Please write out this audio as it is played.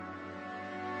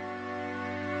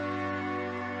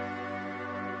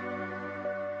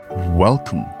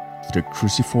Welcome to the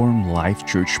Cruciform Life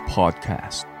Church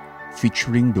podcast,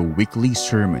 featuring the weekly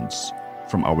sermons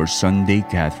from our Sunday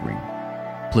gathering.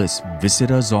 Please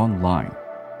visit us online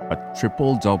at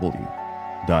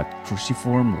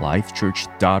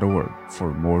www.cruciformlifechurch.org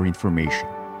for more information.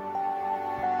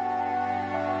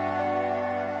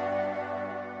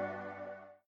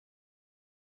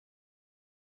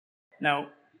 Now,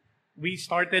 we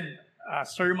started a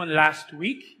sermon last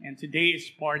week, and today is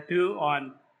part 2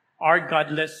 on our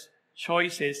godless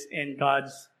choices and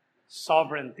God's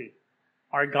sovereignty.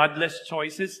 Our godless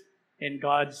choices and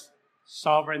God's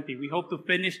sovereignty. We hope to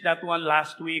finish that one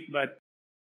last week, but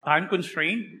time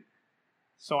constrained,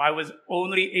 so I was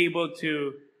only able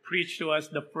to preach to us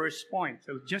the first point.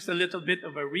 So just a little bit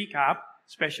of a recap,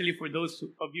 especially for those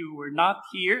of you who were not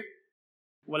here.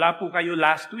 Wala po kayo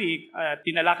last week,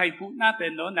 tinalakay po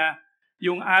natin na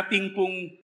yung ating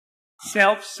pong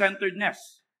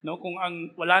self-centeredness. Kung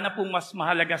wala na pong mas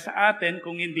mahalaga sa atin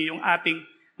kung hindi yung ating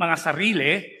mga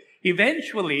sarili,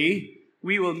 eventually,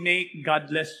 we will make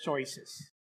godless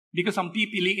choices. Because ang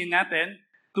pipiliin natin,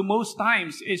 to most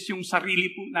times, is yung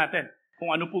sarili po natin.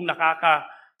 Kung ano pong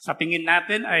sa tingin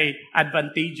natin ay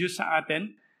advantageous sa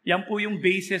atin, yan po yung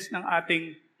basis ng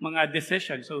ating mga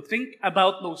decisions. So think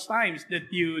about those times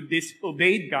that you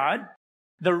disobeyed God.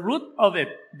 The root of it,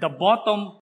 the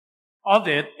bottom of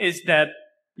it, is that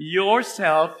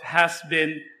yourself has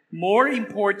been more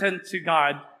important to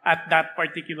God at that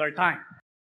particular time.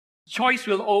 Choice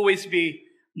will always be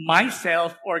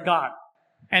myself or God.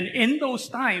 And in those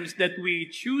times that we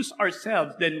choose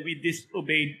ourselves, then we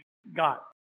disobeyed God.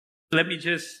 Let me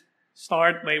just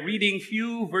start by reading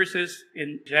few verses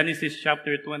in Genesis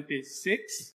chapter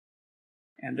 26,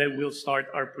 and then we'll start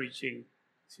our preaching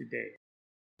today.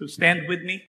 So stand with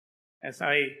me as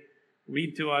I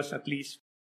read to us at least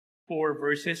 4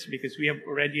 verses, because we have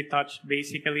already touched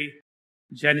basically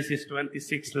Genesis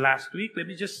 26 last week. Let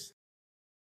me just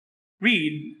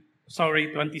read,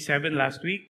 27 last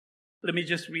week. Let me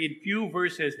just read few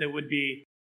verses that would be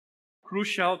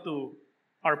crucial to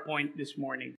our point this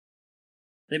morning.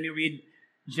 Let me read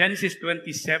Genesis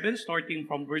 27, starting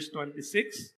from verse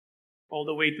 26, all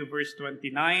the way to verse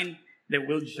 29. Then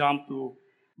we'll jump to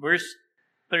verse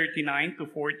 39 to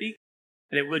 40.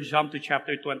 And then we'll jump to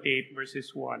chapter 28,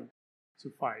 verses 1 to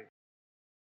 5.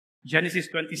 Genesis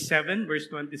 27, verse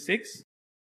 26.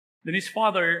 Then his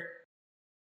father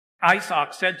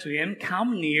Isaac said to him,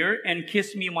 "Come near and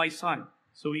kiss me, my son."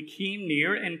 So he came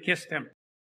near and kissed him.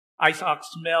 Isaac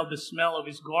smelled the smell of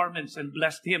his garments and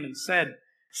blessed him and said,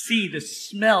 "See, the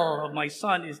smell of my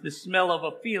son is the smell of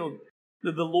a field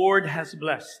that the Lord has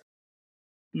blessed.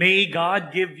 May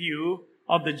God give you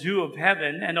of the dew of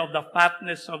heaven and of the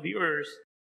fatness of the earth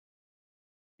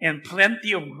and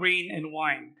plenty of grain and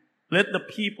wine. Let the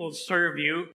people serve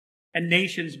you and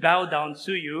nations bow down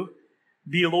to you.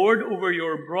 Be Lord over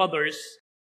your brothers,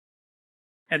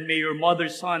 and may your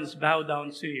mother's sons bow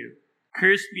down to you.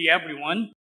 Cursed be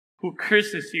everyone who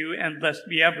curses you, and blessed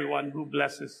be everyone who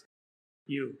blesses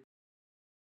you."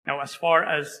 Now, as far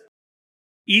as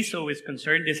Esau is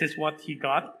concerned, this is what he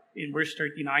got in verse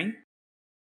 39.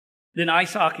 Then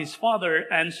Isaac, his father,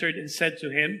 answered and said to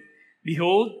him,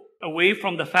 "Behold, away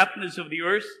from the fatness of the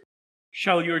earth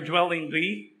shall your dwelling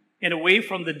be, and away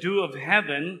from the dew of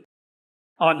heaven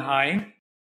on high.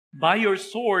 By your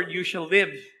sword you shall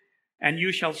live, and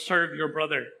you shall serve your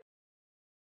brother.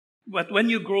 But when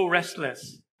you grow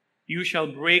restless, you shall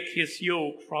break his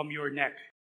yoke from your neck."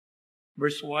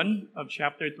 Verse 1 of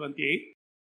chapter 28.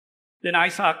 Then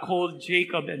Isaac called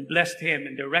Jacob and blessed him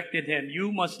and directed him,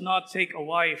 "You must not take a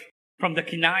wife from the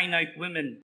Canaanite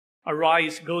women.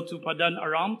 Arise, go to Padan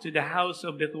Aram, to the house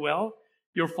of Bethuel,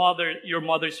 your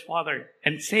mother's father,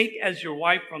 and take as your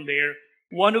wife from there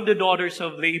one of the daughters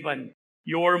of Laban,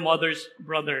 your mother's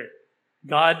brother.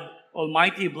 God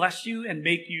Almighty bless you and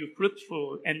make you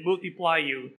fruitful and multiply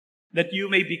you, that you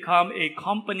may become a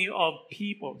company of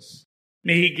peoples.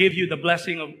 May He give you the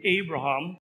blessing of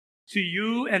Abraham to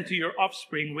you and to your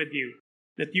offspring with you,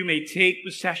 that you may take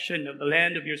possession of the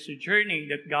land of your sojourning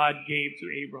that God gave to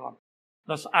Abraham."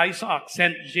 Thus Isaac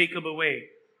sent Jacob away,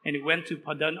 and he went to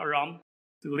Padan Aram,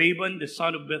 to Laban, the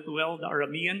son of Bethuel, the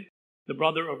Aramean, the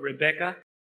brother of Rebekah,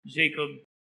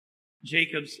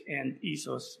 Jacob's and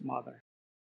Esau's mother.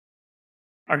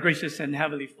 Our gracious and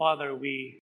heavenly Father,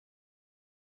 we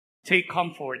take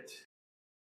comfort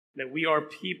that we are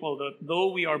people, that though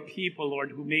we are people,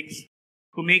 Lord, who make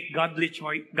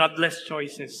godless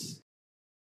choices,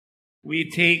 we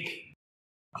take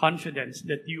confidence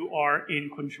that you are in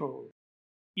control,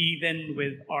 even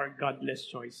with our godless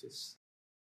choices.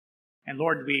 And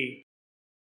Lord, we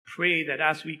pray that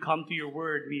as we come to your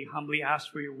word, we humbly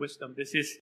ask for your wisdom. This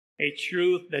is a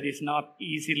truth that is not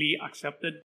easily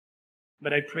accepted,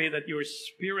 but I pray that your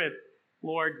Spirit,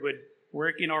 Lord, would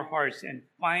work in our hearts and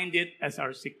find it as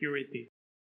our security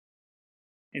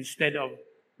instead of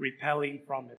repelling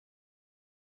from it.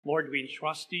 Lord, we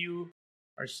entrust to you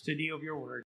our study of your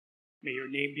word. May your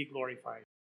name be glorified.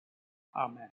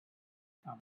 Amen.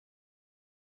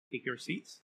 Take your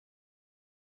seats.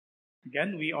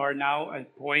 Again, we are now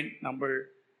at point number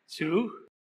 2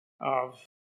 of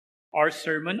our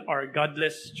sermon, our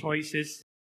godless choices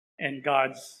and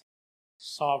God's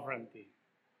sovereignty.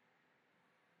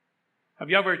 Have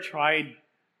you ever tried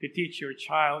to teach your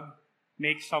child,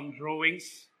 make some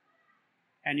drawings,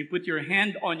 and you put your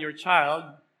hand on your child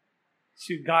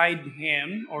to guide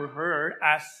him or her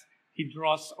as he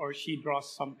draws or she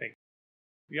draws something?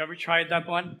 Have you ever tried that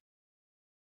one?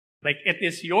 Like it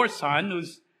is your son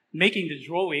who's making the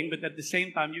drawing, but at the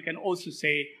same time, you can also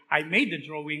say, I made the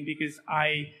drawing because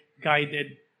I guided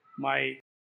my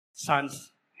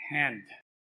son's hand.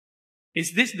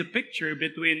 Is this the picture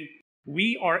between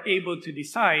we are able to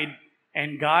decide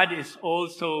and God is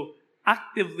also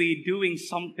actively doing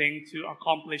something to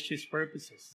accomplish his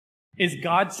purposes? Is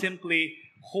God simply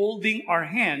holding our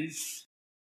hands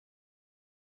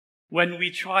when we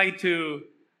try to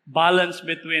balance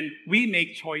between we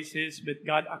make choices, but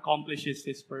God accomplishes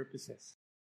his purposes?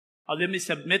 Let me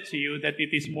submit to you that it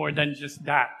is more than just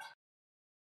that.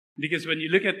 Because when you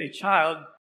look at a child,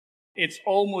 it's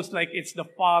almost like it's the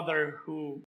father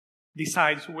who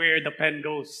decides where the pen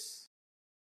goes.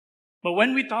 But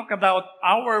when we talk about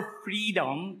our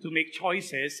freedom to make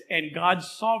choices and God's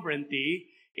sovereignty,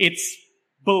 it's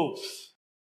both.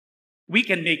 We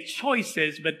can make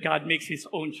choices, but God makes his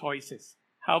own choices.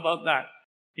 How about that?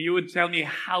 You would tell me,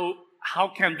 how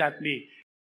can that be?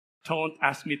 Don't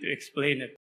ask me to explain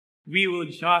it. We will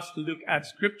just look at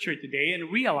Scripture today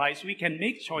and realize we can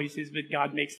make choices, but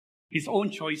God makes his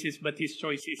own choices, but his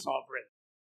choice is sovereign.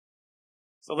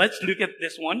 So let's look at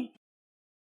this one.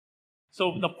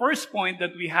 So the first point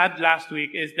that we had last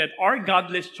week is that our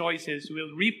godless choices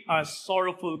will reap us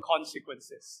sorrowful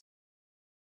consequences.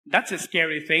 That's a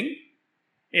scary thing.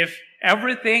 If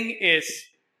everything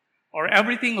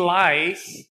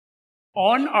lies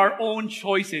on our own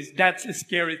choices, that's a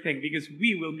scary thing because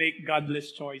we will make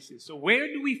godless choices. So where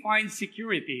do we find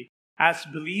security as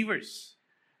believers?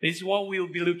 This is what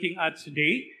we'll be looking at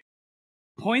today.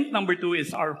 Point number 2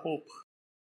 is our hope.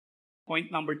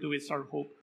 Point number 2 is our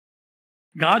hope.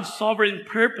 God's sovereign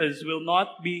purpose will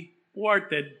not be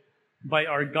thwarted by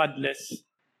our godless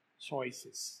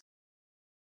choices.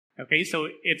 Okay, so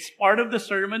it's part of the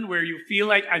sermon where you feel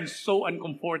like I'm so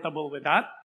uncomfortable with that.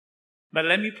 But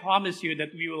let me promise you that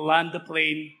we will land the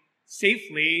plane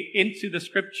safely into the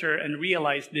Scripture and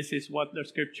realize this is what the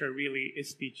Scripture really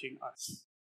is teaching us.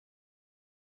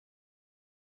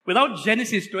 Without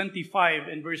Genesis 25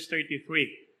 and verse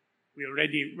 33, we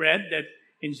already read that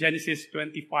in Genesis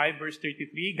 25 verse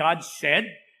 33, God said,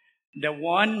 the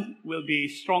one will be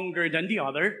stronger than the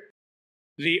other.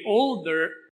 The older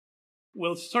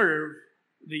will serve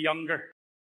the younger.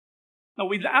 Now,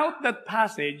 without that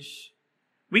passage,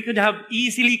 we could have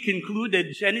easily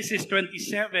concluded Genesis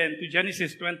 27 to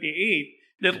Genesis 28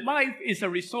 that life is a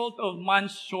result of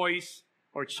man's choice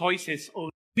or choices.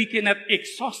 We cannot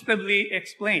exhaustively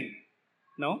explain.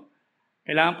 No?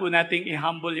 Kailangan po nating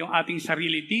i-humble yung ating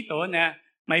sarili dito na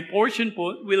my portion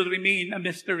po will remain a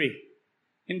mystery.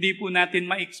 Hindi po natin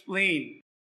ma-explain.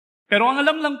 Pero ang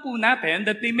alam lang po natin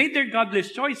that they made their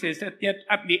godless choices at yet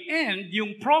at the end,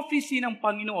 yung prophecy ng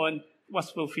Panginoon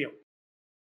was fulfilled.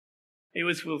 It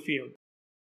was fulfilled.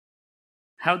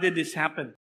 How did this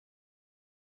happen?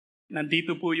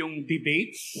 Nandito po yung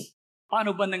debates.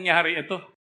 Paano ba nangyari ito?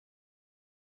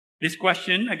 This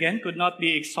question, again, could not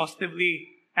be exhaustively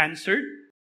answered.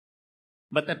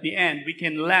 But at the end, we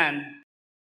can land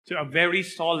to a very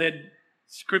solid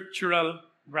scriptural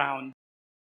ground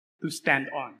to stand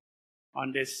on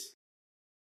this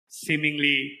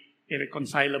seemingly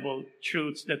irreconcilable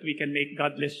truths that we can make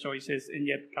godless choices and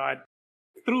yet God,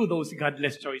 through those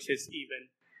godless choices even,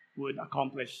 would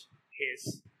accomplish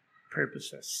his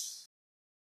purposes.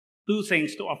 2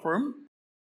 things to affirm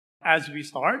as we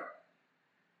start.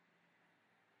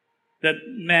 That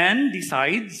man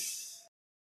decides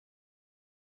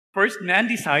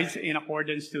in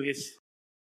accordance to his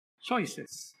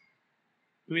choices.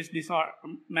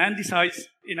 Man decides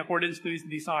in accordance to his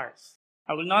desires.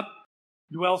 I will not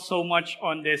dwell so much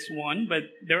on this one, but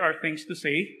there are things to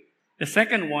say. The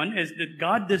second one is that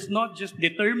God does not just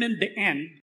determine the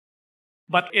end,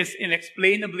 but is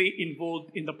inexplainably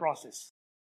involved in the process.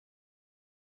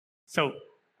 So,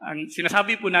 ang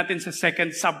sinasabi po natin sa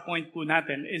second subpoint po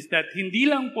natin is that hindi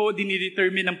lang po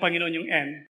dinidetermine ng Panginoon yung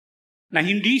end, na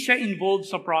hindi siya involved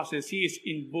sa process, He is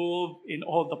involved in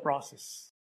all the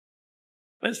process.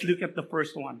 Let's look at the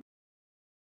first one.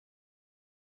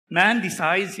 Man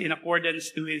decides in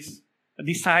accordance to his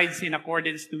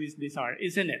desire,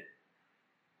 isn't it?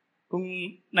 Kung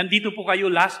nandito po kayo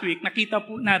last week, nakita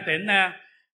po natin na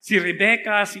si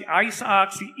Rebecca, si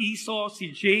Isaac, si Esau,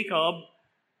 si Jacob,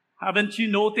 haven't you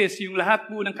noticed yung lahat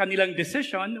po ng kanilang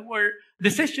decision were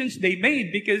decisions they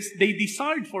made because they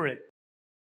desired for it.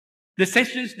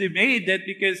 Decisions they made that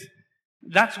because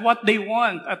that's what they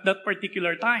want at that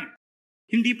particular time.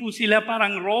 Hindi po sila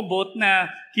parang robot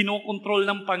na kinokontrol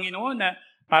ng Panginoon na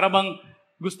para bang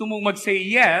gusto mong mag-say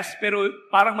yes, pero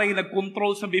parang may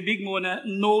nag-control sa bibig mo na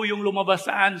no yung lumabas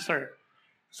sa answer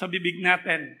sa bibig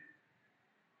natin.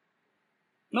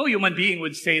 No human being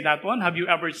would say that one. Have you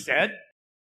ever said?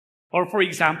 Or for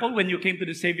example, when you came to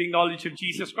the saving knowledge of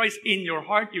Jesus Christ, in your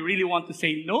heart, you really want to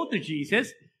say no to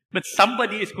Jesus, but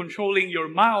somebody is controlling your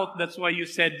mouth, that's why you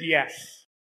said yes.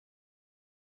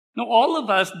 Now, all of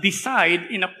us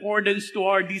decide in accordance to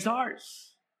our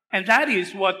desires. And that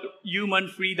is what human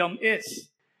freedom is.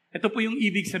 Ito po yung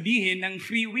ibig sabihin ng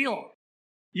free will.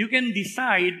 You can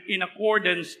decide in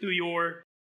accordance to your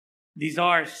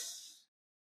desires.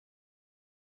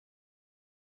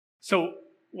 So,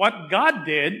 what God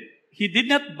did, He did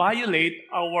not violate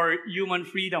our human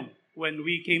freedom when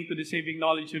we came to the saving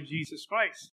knowledge of Jesus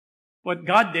Christ. What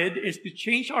God did is to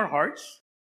change our hearts.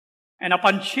 And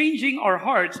upon changing our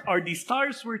hearts, our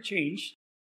desires were changed.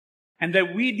 And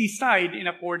that we decide in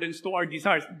accordance to our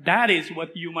desires. That is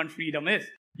what human freedom is.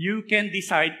 You can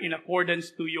decide in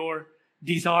accordance to your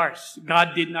desires.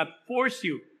 God did not force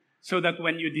you. So that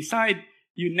when you decide,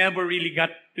 you never really got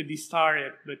to desire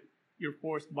it. But you're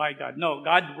forced by God. No,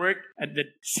 God worked at the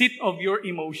seat of your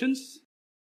emotions.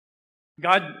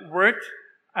 God worked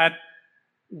at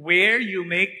where you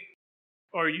make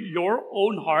or your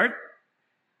own heart.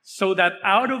 So that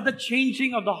out of the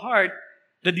changing of the heart,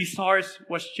 the desires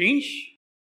was changed,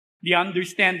 the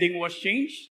understanding was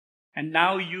changed, and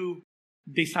now you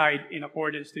decide in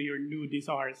accordance to your new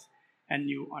desires and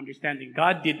new understanding.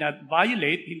 God did not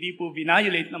violate, hindi po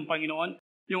vinolate ng Panginoon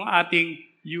yung ating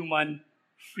human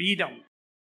freedom.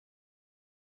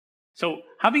 So,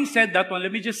 having said that one,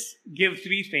 let me just give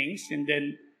three things, and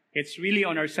then it's really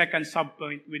on our second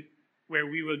subpoint where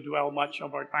we will dwell much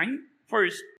of our time.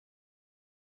 First,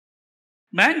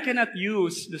 man cannot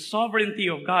use the sovereignty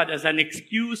of God as an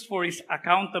excuse for his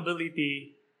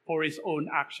accountability for his own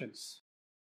actions.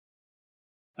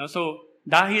 So,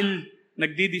 dahil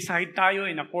nagde-decide tayo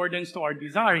in accordance to our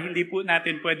desire, hindi po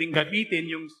natin pwedeng gamitin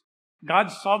yung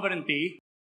God's sovereignty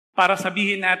para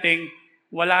sabihin natin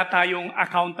wala tayong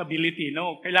accountability.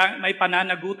 No? Kailangan may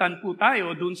pananagutan po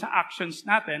tayo dun sa actions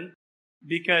natin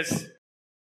because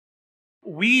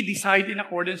we decide in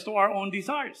accordance to our own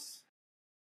desires.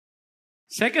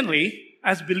 Secondly,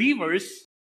 as believers,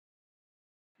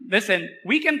 listen,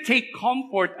 we can take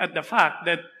comfort at the fact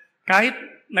that kahit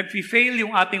nag-fail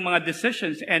yung ating mga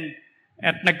decisions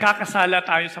at nagkakasala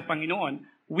tayo sa Panginoon,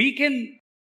 we can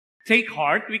take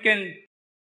heart, we can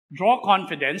draw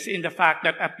confidence in the fact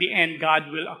that at the end,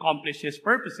 God will accomplish His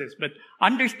purposes. But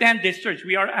understand this, church,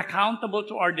 we are accountable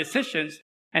to our decisions,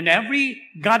 and every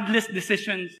godless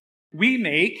decision we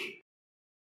make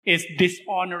is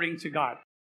dishonoring to God.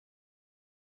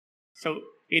 So,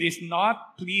 it is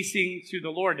not pleasing to the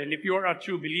Lord. And if you're a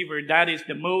true believer, that is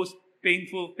the most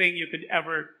painful thing you could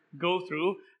ever go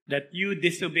through, that you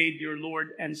disobeyed your Lord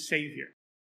and Savior.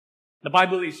 The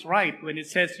Bible is right when it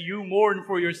says you mourn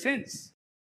for your sins.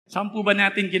 Saan po ba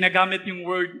natin ginagamit yung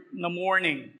word na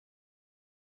mourning?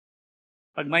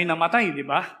 Pag may namatay, di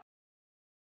ba?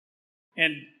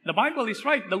 And the Bible is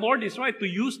right, the Lord is right to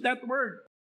use that word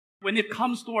when it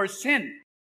comes to our sin.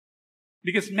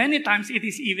 Because many times it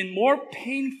is even more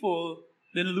painful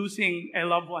than losing a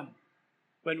loved one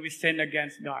when we sin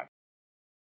against God.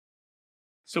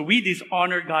 So we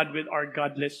dishonor God with our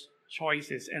godless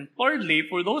choices. And thirdly,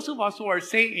 for those of us who are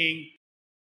saying,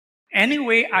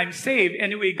 anyway, I'm saved,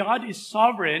 anyway, God is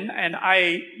sovereign, and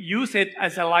I use it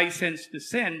as a license to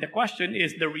sin, the question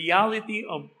is the reality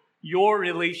of your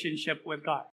relationship with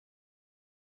God.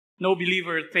 No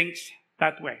believer thinks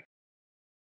that way.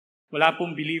 Wala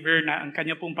pong believer na ang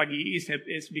kanya pong pag-iisip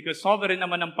is because sovereign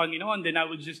naman ang Panginoon, then I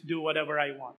will just do whatever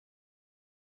I want.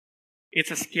 It's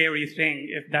a scary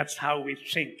thing if that's how we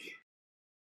think.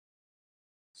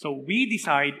 So we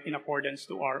decide in accordance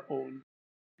to our own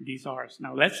desires.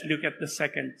 Now let's look at the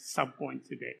second subpoint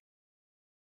today.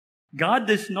 God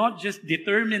does not just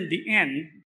determine the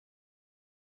end,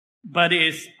 but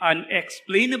is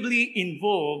unexplainably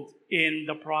involved in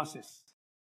the process.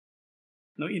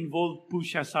 No, involved po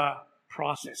siya sa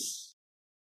process.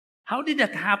 How did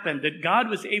that happen? That God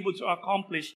was able to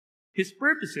accomplish His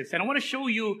purposes. And I want to show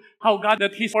you how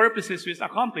that His purposes was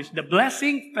accomplished. The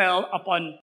blessing fell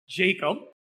upon Jacob.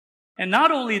 And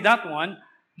not only that one,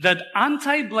 that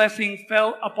anti-blessing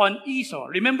fell upon Esau.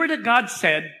 Remember that God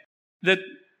said that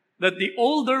the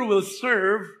older will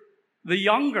serve the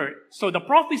younger. So the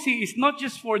prophecy is not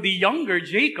just for the younger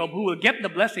Jacob who will get the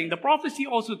blessing. The prophecy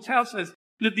also tells us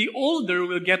that the older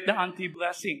will get the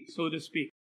anti-blessing, so to speak.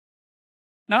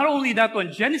 Not only that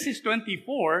one, Genesis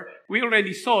 24, we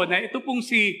already saw na ito pong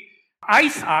si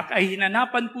Isaac ay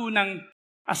hinanapan po ng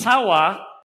asawa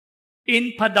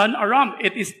in Padan Aram.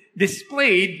 It is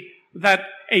displayed that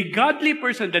a godly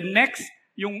person, the next,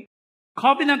 yung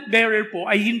covenant bearer po,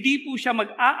 ay hindi po siya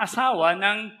mag-aasawa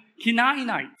ng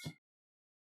Kinaanite.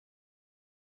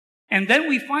 And then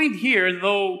we find here,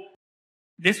 though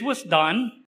this was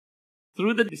done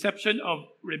through the deception of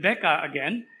Rebekah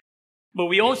again, but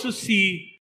we also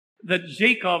see that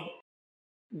Jacob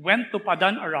went to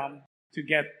Padan Aram to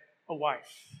get a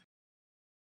wife.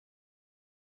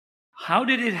 How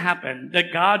did it happen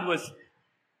that God was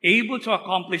able to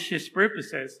accomplish His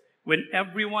purposes when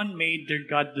everyone made their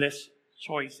godless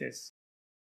choices?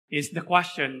 Is the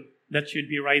question that should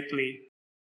be rightly,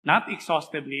 not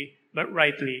exhaustively, but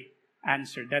rightly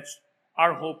answered. That's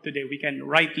our hope today. We can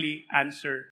rightly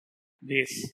answer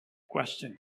this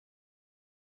question.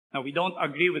 Now, we don't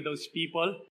agree with those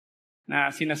people na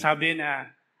sinasabi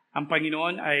na ang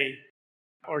Panginoon ay,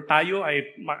 or tayo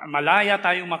ay malaya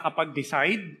tayong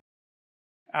makapag-decide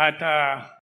at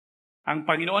ang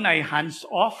Panginoon ay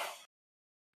hands-off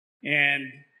and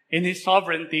in His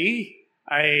sovereignty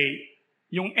ay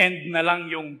yung end na lang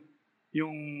yung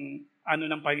ano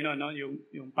ng Panginoon, no?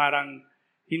 Yung parang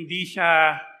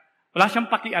wala siyang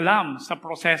pakialam sa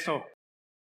proseso.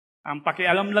 Ang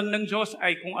pakialam lang ng Diyos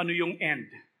ay kung ano yung end.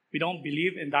 We don't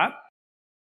believe in that.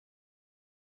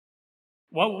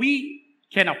 What we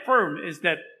can affirm is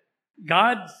that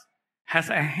God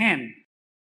has a hand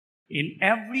in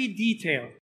every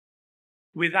detail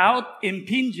without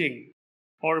impinging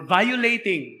or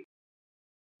violating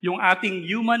yung ating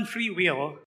human free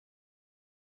will.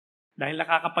 Dahil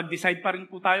nakakapag-decide pa rin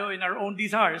po tayo in our own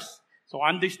desires. So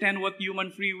understand what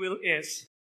human free will is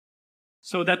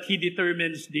so that He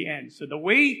determines the end. So the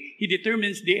way He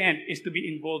determines the end is to be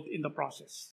involved in the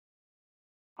process.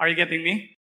 Are you getting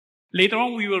me? Later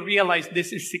on, we will realize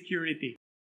this is security.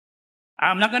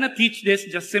 I'm not going to teach this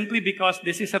just simply because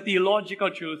this is a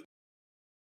theological truth.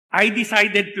 I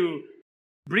decided to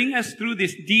bring us through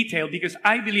this detail because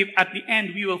I believe at the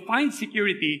end we will find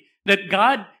security that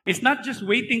God is not just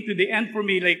waiting to the end for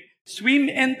me like, swim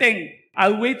enteng,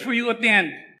 I'll wait for you at the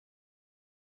end.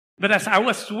 But as I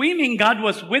was swimming, God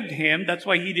was with him. That's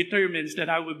why He determines that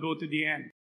I will go to the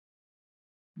end.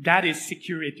 That is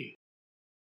security.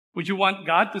 Would you want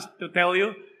God to tell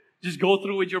you, just go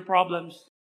through with your problems?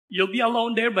 You'll be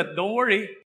alone there, but don't worry.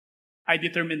 I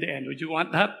determined the end. Would you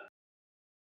want that?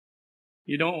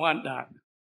 You don't want that.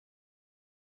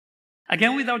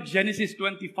 Again, without Genesis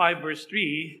 25 verse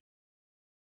 3,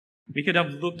 we could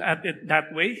have looked at it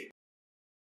that way.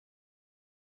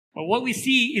 But what we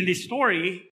see in this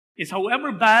story is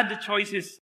however bad the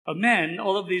choices of men,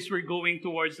 all of these were going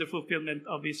towards the fulfillment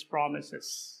of His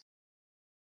promises.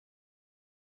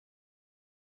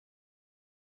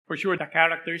 For sure, the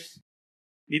characters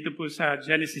dito po sa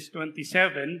Genesis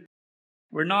 27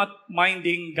 were not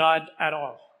minding God at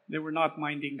all. They were not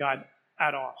minding God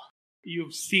at all.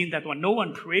 You've seen that one. No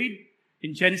one prayed.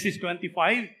 In Genesis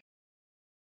 25,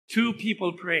 2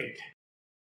 people prayed.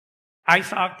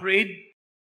 Isaac prayed,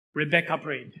 Rebekah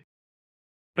prayed.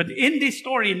 But in this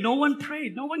story, no one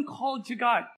prayed. No one called to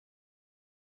God.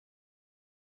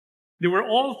 They were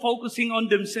all focusing on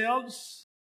themselves.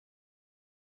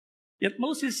 Yet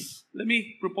Moses, let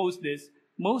me propose this.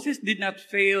 Moses did not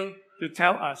fail to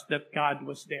tell us that God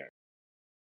was there.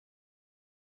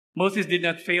 Moses did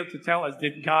not fail to tell us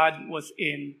that God was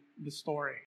in the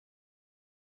story.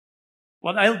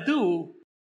 What I'll do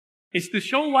is to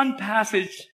show one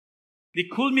passage, the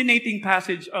culminating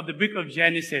passage of the book of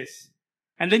Genesis.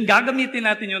 And then gagamitin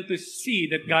natin yun to see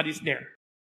that God is there.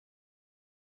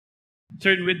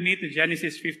 Turn with me to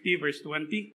Genesis 50 verse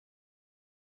 20.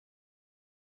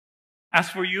 As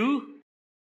for you,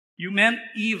 you meant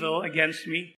evil against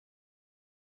me.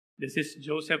 This is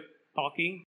Joseph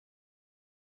talking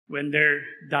when their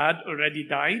dad already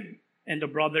died and the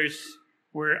brothers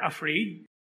were afraid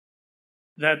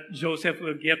that Joseph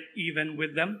will get even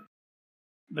with them.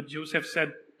 But Joseph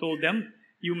told them,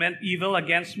 you meant evil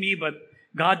against me, but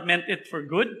God meant it for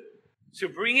good, to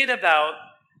bring it about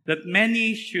that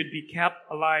many should be kept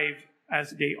alive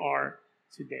as they are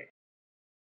today.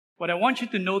 What I want you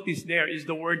to notice there is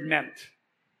the word meant.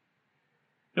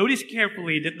 Notice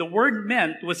carefully that the word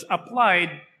meant was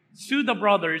applied to the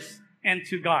brothers and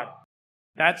to God.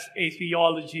 That's a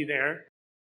theology there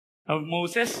of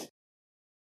Moses.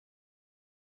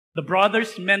 The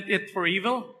brothers meant it for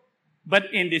evil, but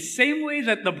in the same way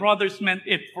that the brothers meant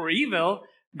it for evil,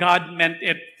 God meant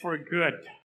it for good.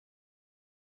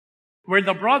 Were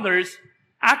the brothers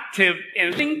active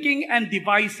in thinking and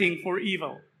devising for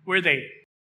evil? Were they?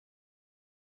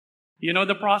 You know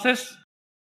the process?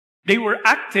 They were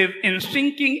active in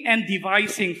thinking and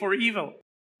devising for evil.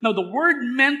 Now, the word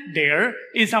meant there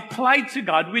is applied to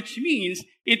God, which means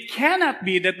it cannot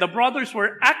be that the brothers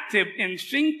were active in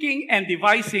thinking and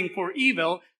devising for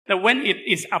evil, that when it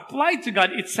is applied to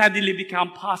God, it suddenly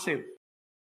becomes passive.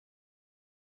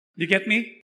 Do you get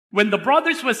me? When the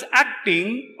brothers was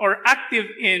acting or active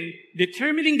in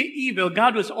determining the evil,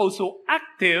 God was also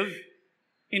active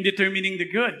in determining the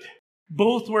good.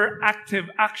 Both were active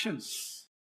actions.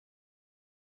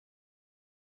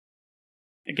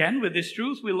 Again, with this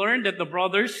truth, we learn that the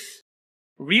brothers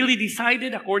really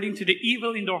decided according to the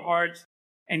evil in their hearts,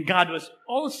 and God was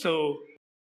also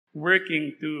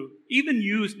working to even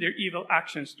use their evil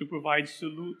actions to provide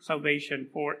salvation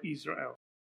for Israel.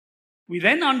 We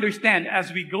then understand,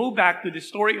 as we go back to the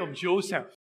story of Joseph,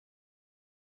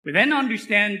 we then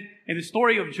understand in the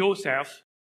story of Joseph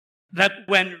that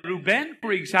when Reuben,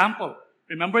 for example,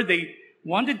 remember they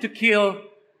wanted to kill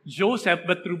Joseph,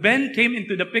 but Reuben came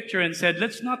into the picture and said,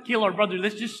 let's not kill our brother,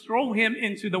 let's just throw him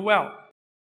into the well.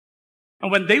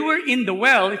 And when they were in the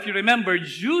well, if you remember,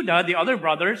 Judah, the other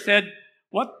brother, said,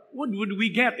 what would we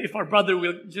get if our brother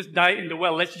will just die in the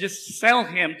well? Let's just sell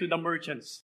him to the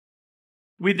merchants.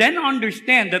 We then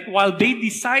understand that while they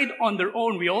decide on their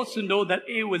own, we also know that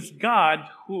it was God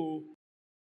who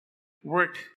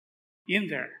worked in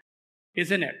there,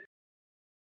 isn't it?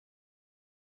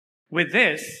 With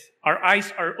this, our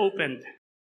eyes are opened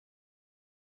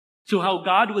to how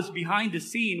God was behind the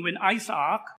scene when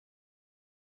Isaac,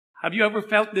 have you ever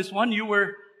felt this one? You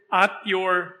were at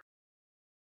your,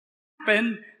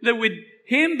 and with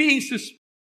him being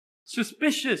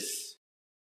suspicious,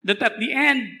 that at the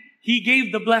end, he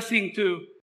gave the blessing to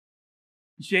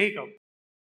Jacob.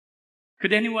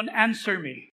 Could anyone answer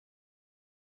me?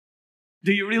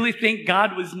 Do you really think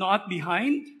God was not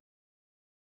behind?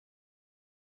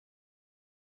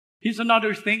 Here's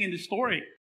another thing in the story.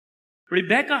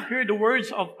 Rebekah heard the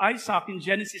words of Isaac in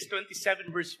Genesis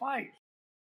 27 verse 5.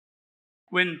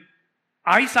 When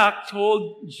Isaac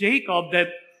told Jacob that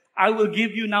I will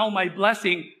give you now my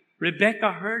blessing,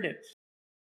 Rebekah heard it.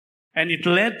 And it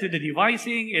led to the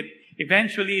devising,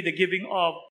 eventually the giving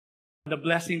of the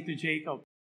blessing to Jacob.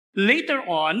 Later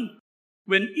on,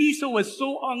 when Esau was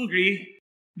so angry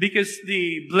because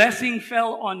the blessing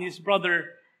fell on his brother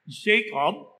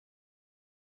Jacob,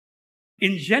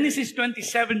 in Genesis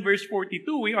 27 verse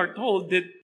 42, we are told that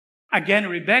again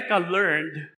Rebekah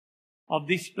learned of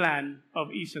this plan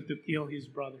of Esau to kill his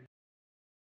brother.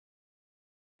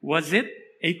 Was it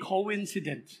a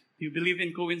coincidence? Do you believe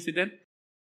in coincidence?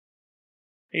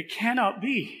 It cannot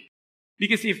be.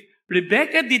 Because if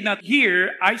Rebekah did not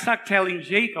hear Isaac telling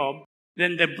Jacob,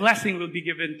 then the blessing will be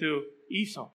given to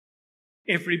Esau.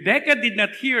 If Rebekah did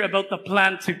not hear about the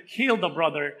plan to kill the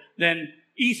brother, then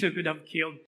Esau could have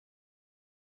killed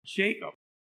Jacob.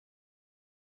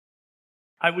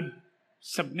 I would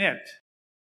submit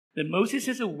that Moses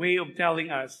has a way of telling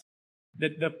us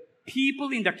that the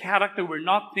people in the character were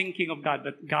not thinking of God,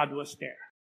 but God was there.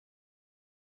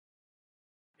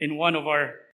 In one of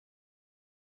our,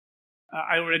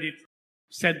 I already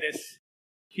said this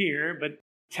here, but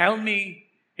tell me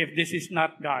if this is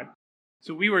not God.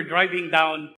 So we were driving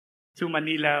down to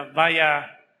Manila via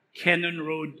Cannon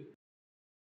Road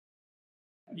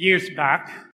years back.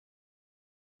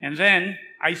 And then,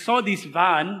 I saw this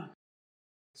van.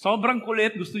 Sobrang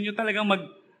kulit. Gusto nyo talagang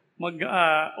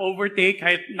overtake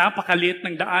kahit napakaliit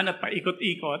ng daan at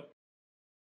paikot-ikot.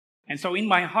 And so in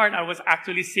my heart, I was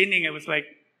actually sinning. I was like,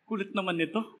 kulit naman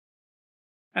nito.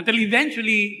 Until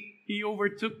eventually, he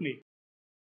overtook me.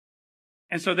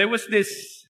 And so there was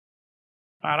this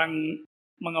parang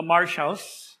mga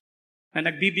marshals na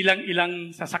nagbibilang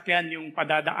ilang sasakyan yung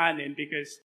padadaanin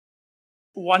because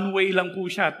one way lang po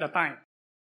siya at the time.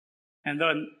 And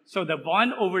then, so the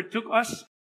van overtook us,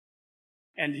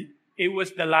 and it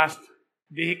was the last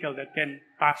vehicle that can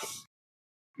pass.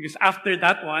 Because after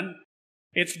that one,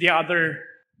 it's the other,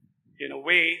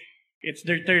 way, it's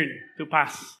their turn to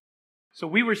pass. So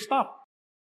we were stopped.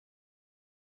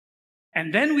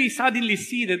 And then we suddenly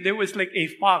see that there was like a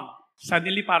fog.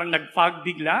 Suddenly parang nag-fog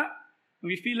bigla.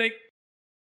 We feel like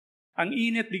ang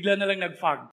init, bigla na lang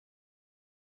nag-fog.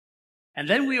 And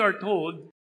then we are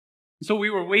told, so we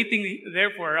were waiting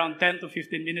there for around 10 to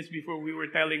 15 minutes before we were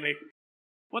telling like,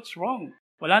 what's wrong?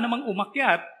 Wala namang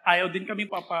umakyat. Ayaw din kami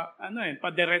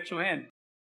padiretsuhin.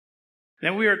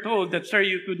 Then we are told that, sir,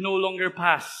 you could no longer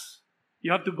pass.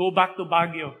 You have to go back to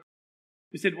Baguio.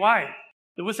 We said, why?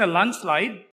 There was a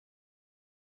landslide.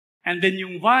 And then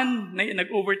yung van na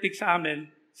nag-overtake sa amin,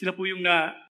 sila po yung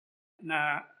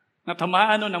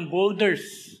natamaan ng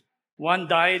boulders. One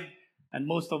died and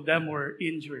most of them were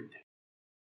injured.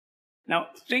 Now,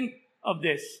 think of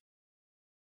this.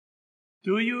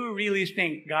 Do you really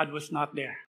think God was not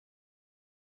there?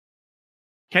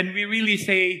 Can we really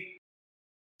say,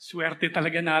 swerte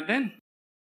talaga natin?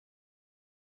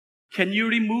 Can you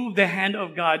remove the hand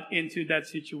of God into that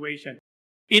situation?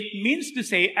 It means to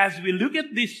say, as we look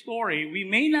at this story, we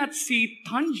may not see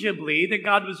tangibly that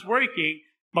God was working,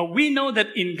 but we know that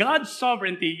in God's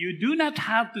sovereignty, you do not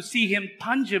have to see Him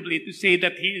tangibly to say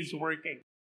that He is working.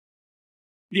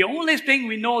 The only thing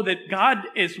we know that God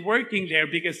is working there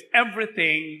because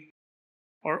everything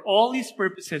or all His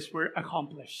purposes were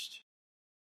accomplished.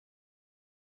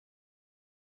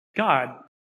 God's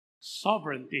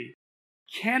sovereignty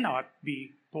cannot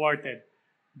be thwarted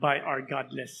by our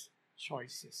godless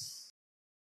choices.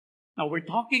 Now we're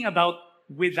talking about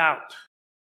without.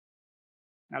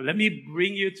 Now let me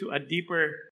bring you to a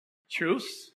deeper truth,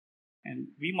 and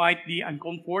we might be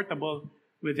uncomfortable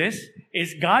with this.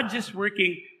 Is God just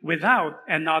working without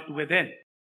and not within?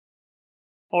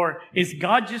 Or is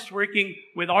God just working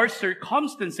with our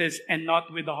circumstances and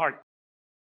not with the heart?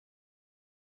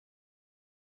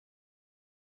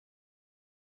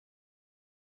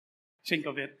 Think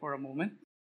of it for a moment.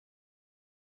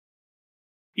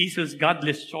 Esau's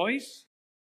godless choice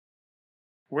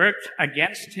worked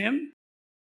against him,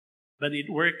 but it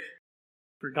worked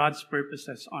for God's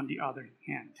purposes on the other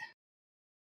hand.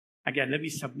 Again, let me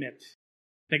submit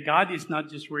that God is not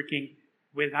just working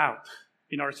without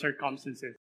in our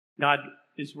circumstances. God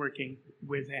is working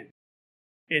within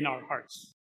in our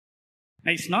hearts.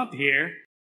 Now, it's not here,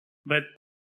 but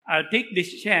I'll take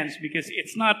this chance because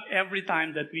it's not every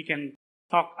time that we can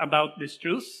talk about this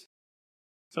truth.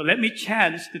 So let me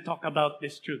chance to talk about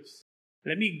this truth.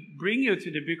 Let me bring you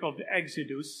to the book of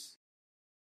Exodus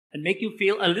and make you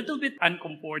feel a little bit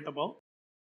uncomfortable.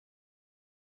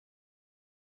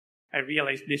 I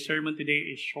realize this sermon today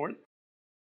is short,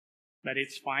 but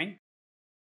it's fine.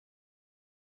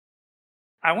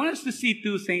 I want us to see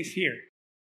two things here.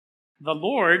 The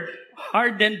Lord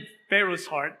hardened Pharaoh's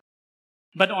heart,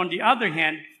 but on the other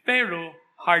hand, Pharaoh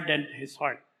hardened his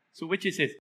heart. So which is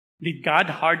it? Did God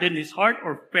harden his heart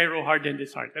or Pharaoh hardened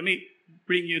his heart? Let me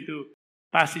bring you to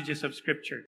passages of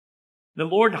Scripture. The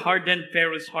Lord hardened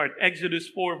Pharaoh's heart. Exodus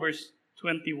 4 verse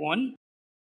 21.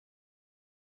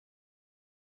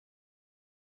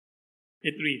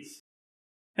 It reads,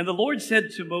 "And the Lord said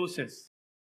to Moses,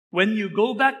 when you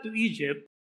go back to Egypt,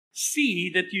 see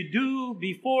that you do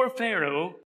before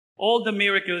Pharaoh all the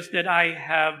miracles that I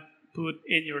have put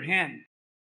in your hand."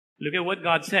 Look at what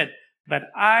God said. "But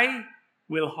I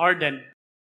will harden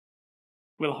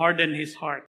his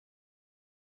heart,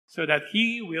 so that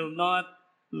he will not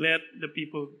let the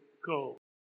people go."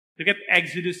 Look at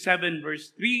Exodus 7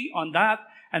 verse 3 on that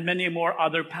and many more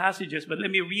other passages. But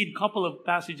let me read a couple of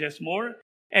passages more.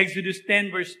 Exodus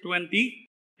 10 verse 20,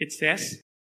 it says,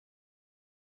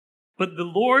 "But the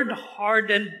Lord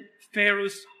hardened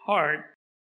Pharaoh's heart,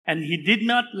 and he did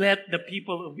not let the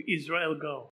people of Israel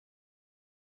go."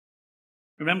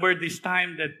 Remember this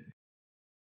time that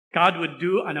God would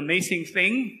do an amazing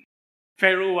thing.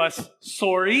 Pharaoh was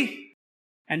sorry,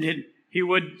 and then he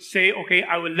would say, "Okay,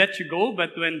 I will let you go,"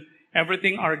 but when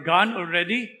everything are gone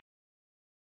already,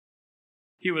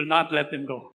 he will not let them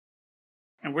go.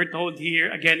 And we're told here,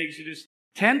 again, Exodus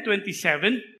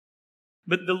 10:27,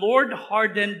 "But the Lord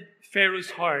hardened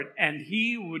Pharaoh's heart, and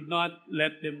he would not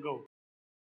let them go."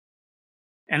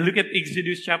 And look at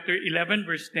Exodus chapter 11,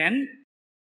 verse 10.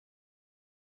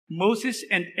 "Moses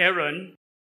and Aaron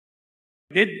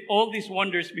did all these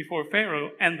wonders before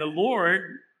Pharaoh, and the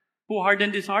Lord," who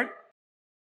hardened his heart?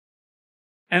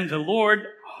 "And the Lord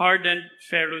hardened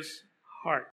Pharaoh's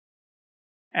heart,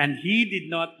 and he did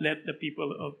not let the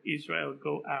people of Israel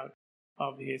go out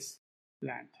of his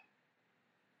land."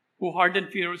 Who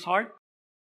hardened Pharaoh's heart?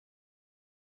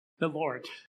 The Lord.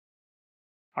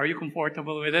 Are you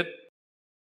comfortable with it?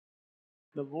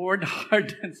 The Lord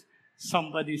hardens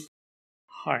somebody's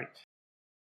heart.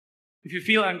 If you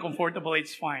feel uncomfortable,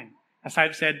 it's fine. As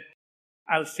I've said,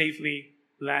 I'll safely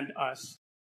land us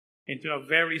into a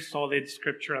very solid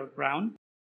scriptural ground.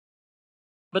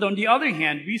 But on the other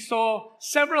hand, we saw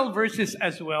several verses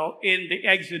as well in the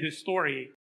Exodus story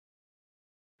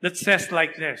that says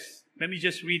like this. Let me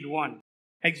just read one.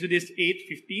 Exodus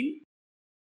 8:15.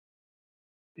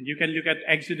 And you can look at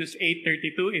Exodus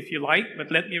 8:32 if you like,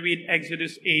 but let me read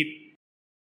Exodus 8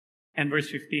 and verse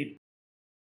 15.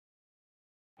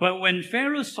 But when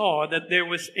Pharaoh saw that there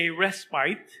was a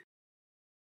respite,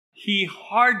 he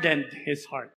hardened his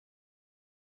heart.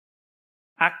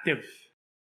 Active.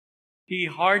 He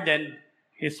hardened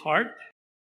his heart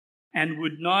and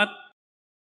would not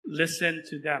listen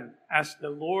to them, as the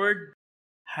Lord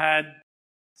had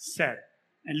said.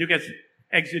 And look at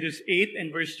Exodus 8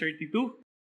 and verse 32.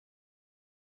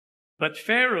 But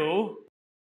Pharaoh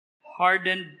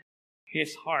hardened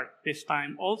his heart this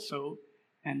time also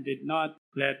and did not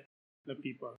let the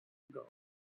people go.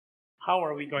 How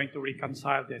are we going to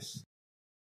reconcile this?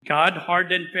 God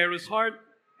hardened Pharaoh's heart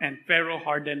and Pharaoh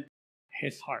hardened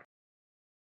his heart.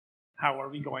 How are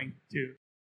we going to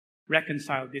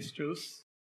reconcile these truths?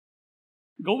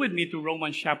 Go with me to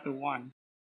Romans chapter 1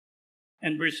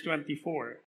 and verse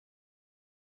 24.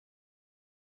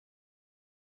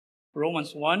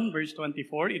 Romans 1 verse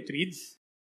 24, it reads,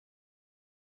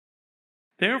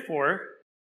 Therefore,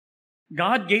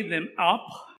 God gave them up,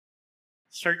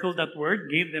 circle that word,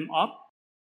 gave them up,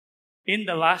 in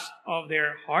the lust of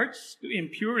their hearts to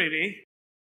impurity,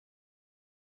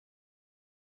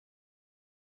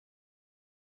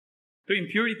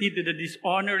 to the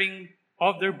dishonoring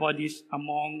of their bodies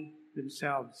among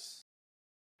themselves.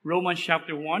 Romans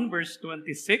chapter 1 verse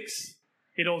 26,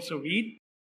 it also reads,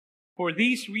 For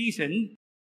this reason,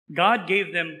 God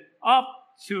gave them up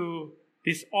to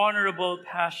dishonorable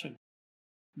passion.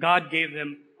 God gave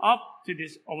them up to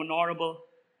this honorable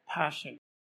passion.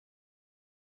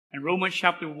 And Romans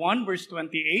chapter 1 verse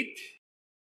 28,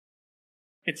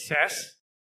 it says,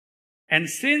 And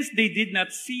since they did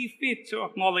not see fit to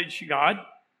acknowledge God,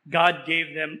 God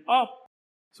gave them up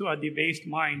to a debased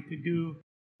mind to do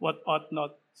what ought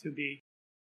not to be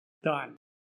done.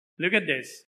 Look at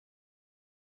this.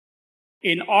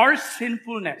 In our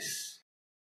sinfulness,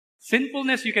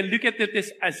 you can look at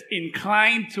this as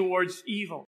inclined towards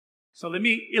evil. So let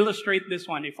me illustrate this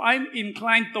one. If I'm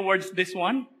inclined towards this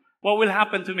one, what will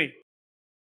happen to me?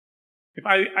 If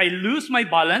I lose my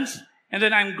balance and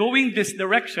then I'm going this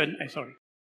direction,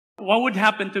 what would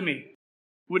happen to me?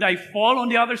 Would I fall on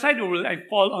the other side or will I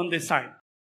fall on this side?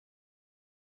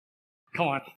 Come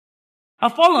on. I'll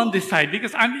fall on this side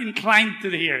because I'm inclined to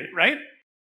here, right?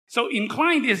 So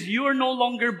inclined is you're no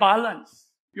longer balanced.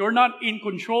 You're not in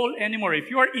control anymore. If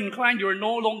you're inclined, you're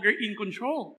no longer in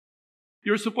control.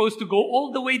 You're supposed to go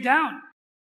all the way down.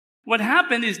 What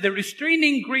happened is the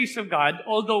restraining grace of God,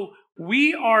 although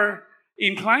we are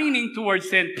inclining towards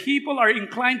sin, people are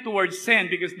inclined towards sin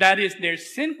because that is their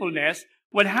sinfulness.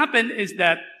 What happened is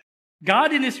that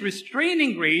God in His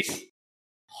restraining grace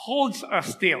holds us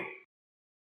still.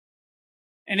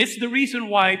 And it's the reason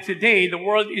why today the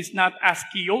world is not as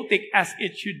chaotic as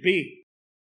it should be.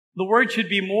 The world should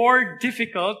be more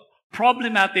difficult,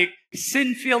 problematic,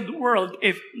 sin-filled world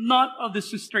if not of the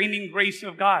sustaining grace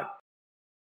of God.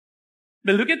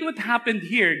 But look at what happened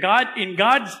here. In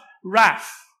God's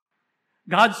wrath,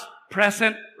 God's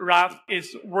present wrath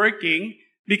is working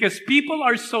because people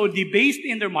are so debased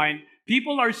in their mind,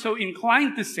 people are so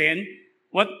inclined to sin.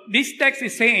 What this text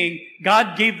is saying,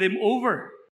 God gave them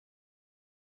over.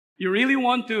 You really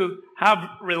want to have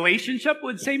relationship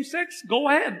with same sex? Go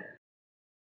ahead.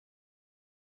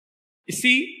 You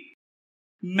see,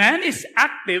 man is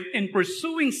active in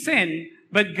pursuing sin,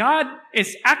 but God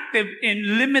is active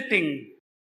in limiting.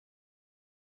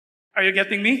 Are you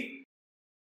getting me?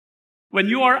 When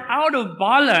you are out of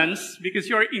balance because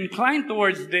you're inclined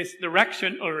towards this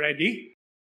direction already,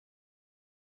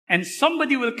 and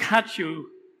somebody will catch you,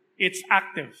 it's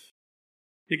active.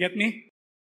 You get me?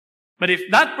 But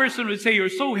if that person would say, you're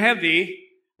so heavy,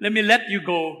 let me let you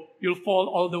go, you'll fall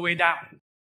all the way down.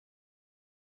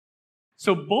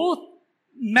 So both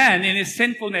man in his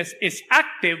sinfulness is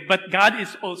active, but God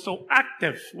is also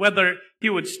active, whether He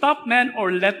would stop man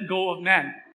or let go of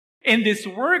man. In this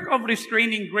work of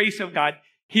restraining grace of God,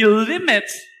 He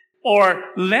limits or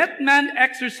let man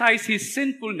exercise his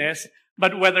sinfulness,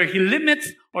 but whether He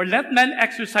limits or let man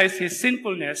exercise his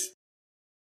sinfulness,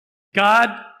 God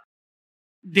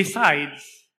decides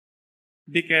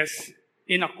because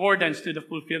in accordance to the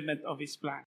fulfillment of His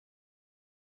plan.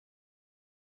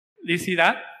 Do you see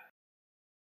that?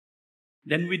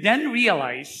 Then we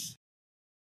realize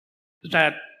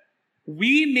that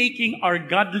we making our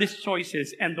godless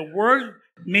choices and the world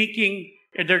making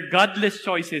They're godless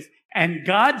choices. And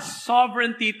God's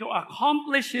sovereignty to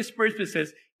accomplish His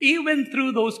purposes, even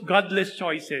through those godless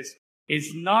choices,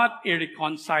 is not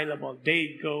irreconcilable.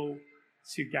 They go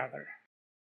together.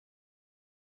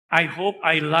 I hope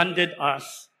I landed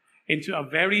us into a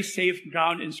very safe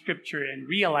ground in Scripture and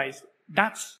realized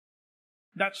that's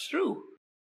true.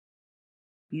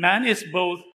 Man is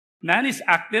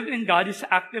active and God is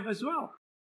active as well.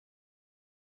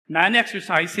 Man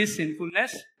exercises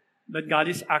sinfulness, but God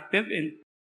is active in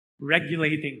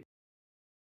regulating.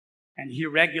 And He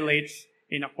regulates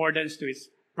in accordance to His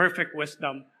perfect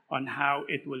wisdom on how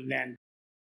it will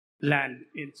land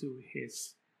into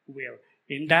His will.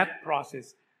 In that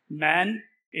process, man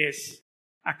is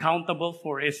accountable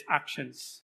for his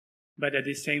actions, but at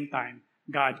the same time,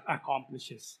 God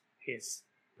accomplishes His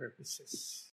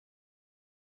purposes.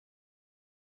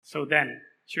 So then,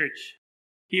 church,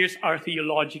 here's our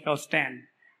theological stand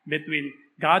between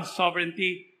God's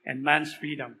sovereignty and man's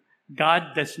freedom.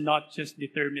 God does not just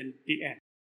determine the end.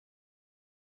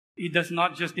 He does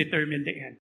not just determine the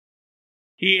end.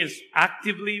 He is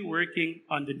actively working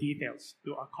on the details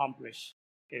to accomplish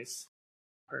His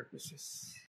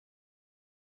purposes.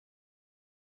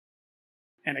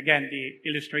 And again, the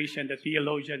illustration the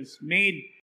theologians made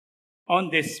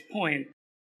on this point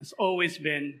has always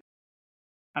been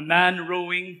a man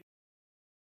rowing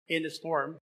in a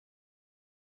storm.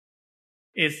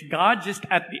 Is God just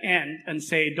at the end and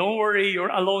say, don't worry, you're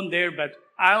alone there, but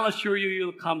I'll assure you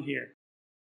you'll come here?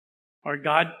 Or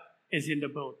God is in the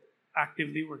boat,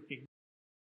 actively working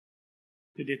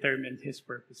to determine His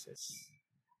purposes?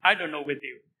 I don't know with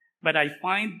you, but I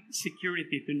find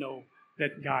security to know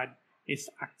that God is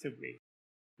actively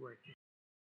working.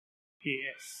 He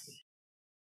is.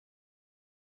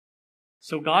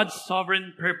 So God's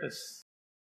sovereign purpose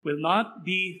will not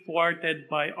be thwarted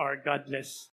by our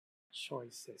godless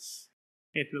choices.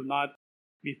 It will not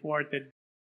be thwarted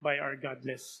by our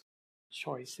godless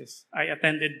choices. I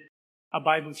attended a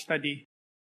Bible study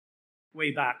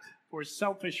way back for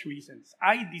selfish reasons.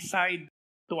 I decide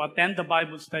to attend the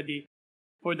Bible study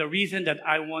for the reason that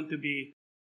I want to be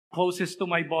closest to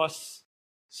my boss.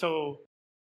 So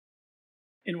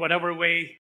in whatever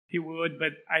way he would,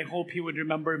 but I hope he would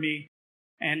remember me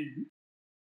and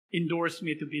endorse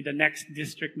me to be the next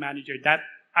district manager. That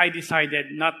I decided,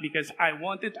 not because I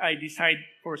wanted, I decide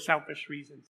for selfish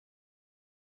reasons.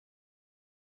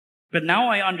 But now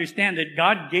I understand that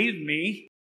God gave me,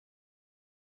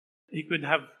 He could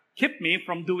have kept me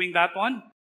from doing that one.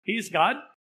 He is God.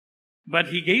 But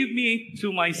He gave me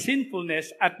to my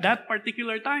sinfulness at that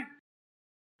particular time.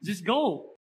 Just go.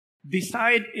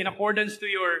 Decide in accordance to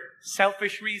your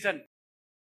selfish reason.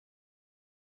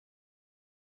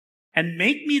 And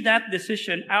make me that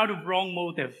decision out of wrong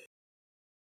motive.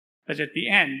 But at the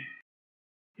end,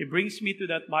 He brings me to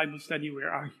that Bible study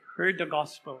where I heard the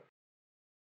gospel.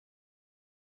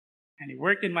 And He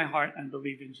worked in my heart and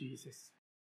believed in Jesus.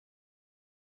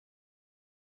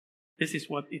 This is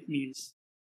what it means.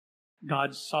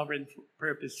 God's sovereign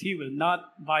purpose. He will not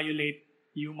violate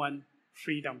human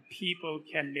freedom. People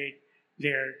can make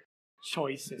their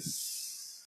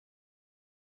choices.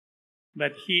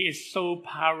 But He is so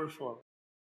powerful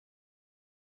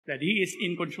that He is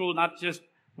in control not just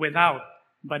without,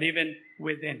 but even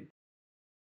within.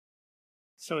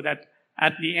 So that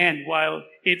at the end, while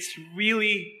it's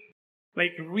really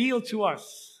real to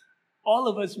us, all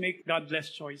of us make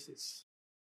godless choices.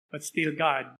 But still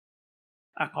God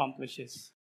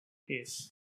accomplishes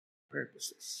His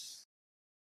purposes.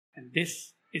 And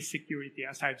this is security,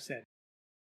 as I've said.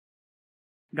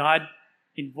 God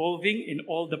involving in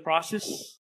all the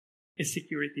process is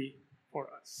security for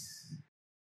us.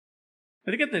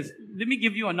 But look at this. Let me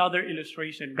give you another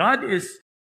illustration. God is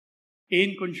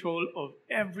in control of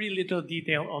every little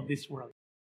detail of this world.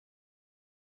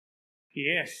 He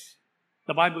is.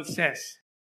 The Bible says,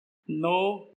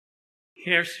 no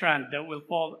hair strand that will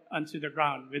fall onto the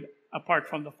ground apart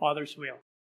from the Father's will.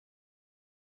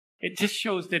 It just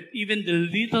shows that even the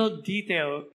little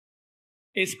detail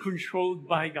is controlled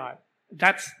by God.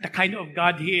 That's the kind of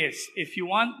God He is. If you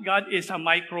want, God is a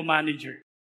micromanager.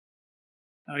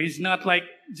 Now, He's not like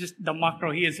just the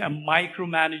macro. He is a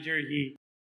micromanager. He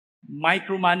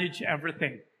micromanages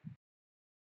everything.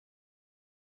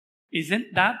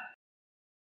 Isn't that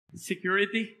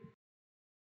security?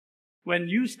 When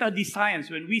you study science,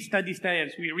 when we study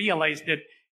science, we realize that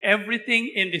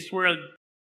everything in this world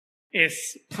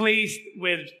is placed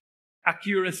with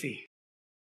accuracy.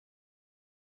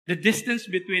 The distance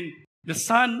between the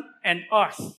sun and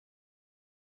us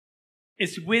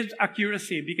is with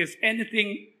accuracy, because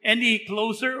anything any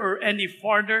closer or any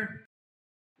farther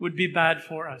would be bad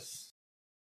for us.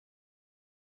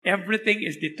 Everything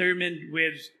is determined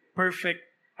with perfect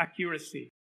accuracy.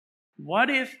 What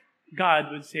if God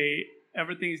would say,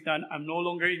 everything is done, I'm no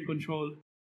longer in control,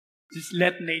 just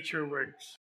let nature work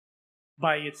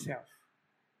by itself?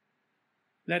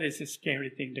 That is a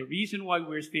scary thing. The reason why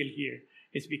we're still here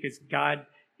is because God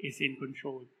is in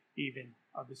control even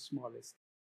of the smallest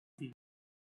thing.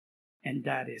 And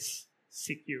that is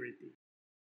security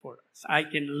for us. I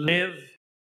can live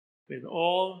with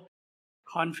all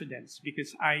confidence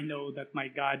because I know that my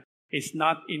God is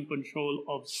not in control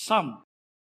of some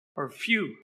or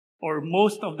few or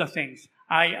most of the things.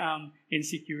 I am in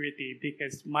security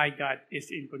because my God is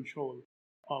in control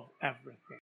of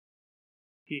everything.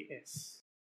 He is.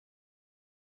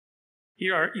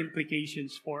 Here are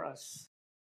implications for us.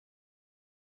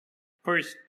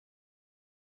 First,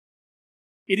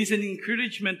 it is an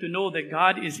encouragement to know that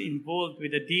God is involved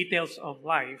with the details of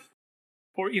life.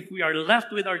 For if we are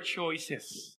left with our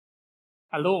choices,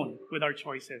 alone with our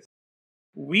choices,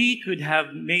 we could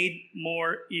have made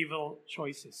more evil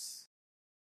choices.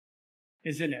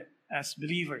 Isn't it? As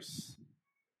believers,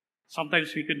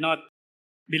 sometimes we could not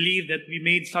believe that we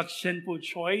made such sinful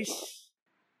choice.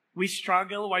 We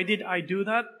struggle. Why did I do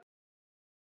that?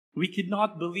 We could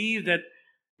not believe that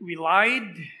we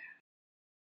lied.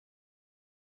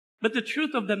 But the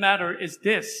truth of the matter is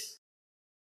this.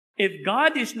 If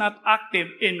God is not active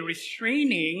in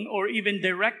restraining or even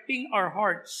directing our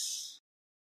hearts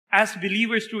as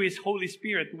believers through His Holy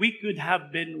Spirit, we could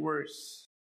have been worse.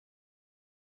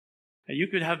 And you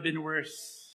could have been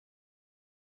worse.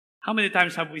 How many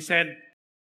times have we said,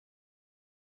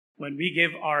 when we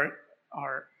give our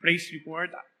praise report,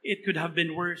 it could have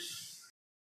been worse.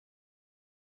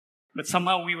 But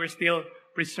somehow we were still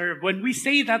preserved. When we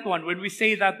say that one,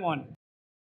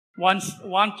 once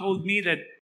one told me that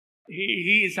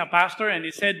he is a pastor, and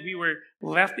he said we were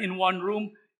left in one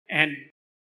room and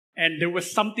there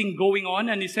was something going on,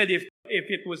 and he said if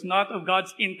it was not of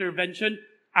God's intervention,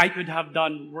 I could have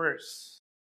done worse.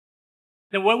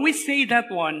 Then when we say that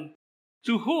one,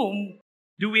 to whom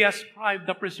do we ascribe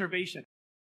the preservation?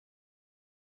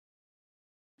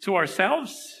 To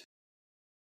ourselves?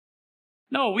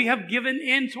 No, we have given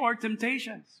in to our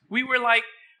temptations. We were like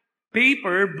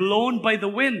paper blown by the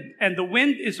wind, and the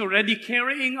wind is already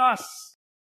carrying us.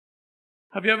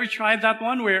 Have you ever tried that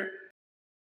one where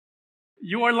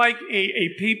you are like a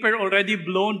paper already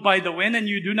blown by the wind and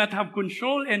you do not have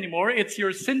control anymore? It's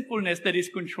your sinfulness that is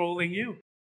controlling you.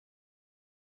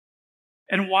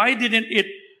 And why didn't it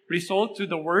result to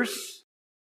the worst?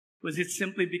 Was it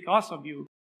simply because of you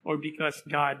or because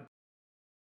God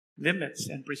limits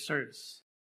and preserves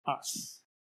us?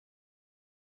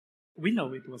 We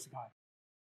know it was God.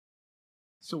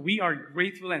 So we are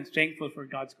grateful and thankful for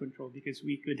God's control because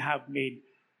we could have made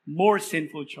more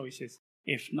sinful choices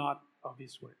if not of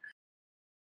His work.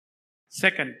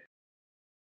 Second,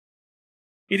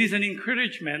 it is an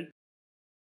encouragement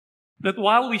that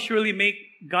while we surely make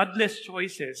godless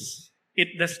choices,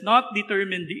 it does not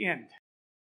determine the end,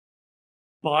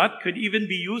 but could even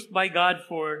be used by God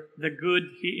for the good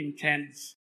He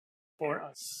intends for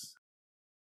us.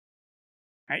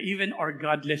 Even our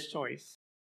godless choice,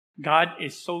 God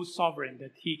is so sovereign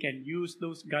that He can use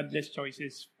those godless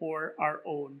choices for our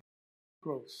own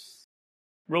growth.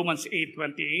 Romans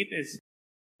 8:28 is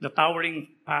the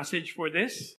towering passage for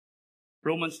this.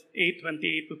 Romans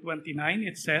 8:28-29,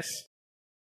 it says,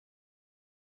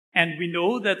 "And we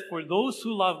know that for those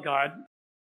who love God,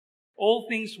 all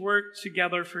things work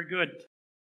together for good,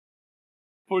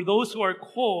 for those who are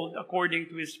called according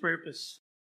to His purpose.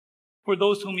 For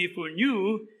those whom He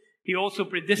foreknew, He also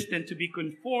predestined to be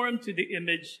conformed to the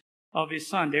image of His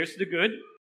Son." There's the good.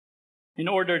 In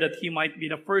order that He might be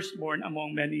the firstborn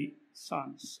among many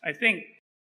sons. I think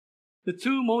the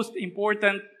two most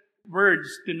important words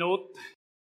to note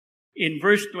in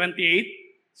verse 28,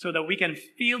 so that we can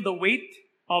feel the weight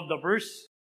of the verse,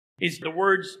 is the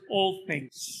words all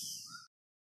things.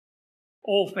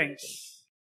 All things.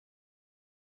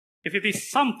 If it is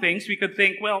some things, we could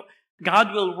think, well,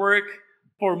 God will work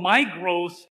for my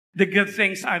growth the good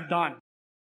things I've done.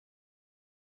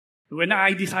 When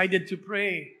I decided to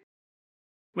pray,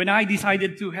 when I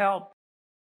decided to help,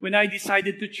 when I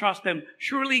decided to trust Him,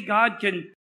 surely God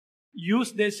can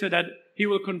use this so that He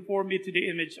will conform me to the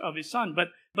image of His Son. But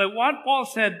what Paul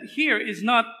said here is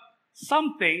not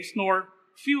some things, nor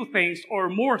few things, or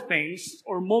more things,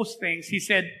 or most things. He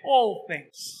said all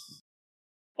things.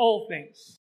 All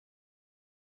things.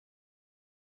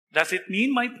 Does it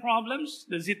mean my problems?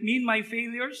 Does it mean my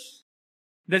failures?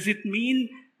 Does it mean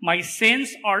my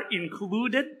sins are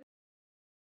included?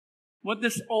 What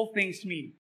does all things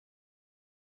mean?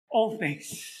 All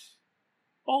things.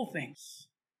 All things.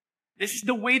 This is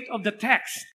the weight of the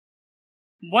text.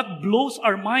 What blows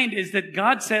our mind is that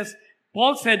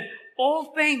Paul said,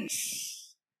 all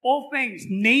things. All things.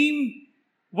 Name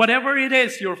whatever it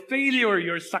is, your failure,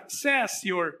 your success,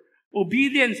 your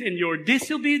obedience and your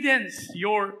disobedience,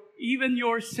 even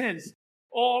your sins.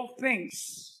 All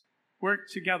things work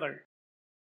together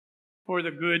for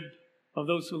the good of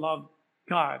those who love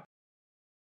God.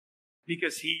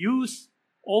 Because He used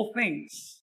all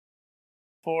things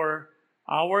for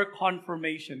our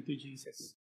confirmation to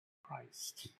Jesus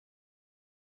Christ.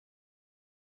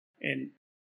 In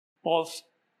Paul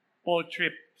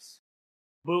Tripp's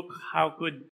book,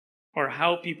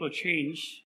 How People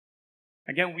Change,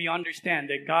 again, we understand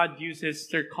that God uses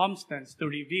circumstance to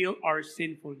reveal our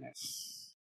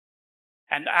sinfulness.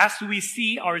 And as we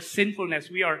see our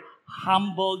sinfulness, we are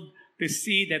humbled to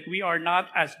see that we are not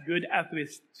as good as we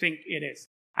think it is.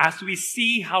 As we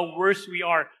see how worse we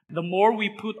are, the more we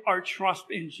put our trust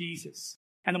in Jesus.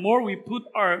 And the more we put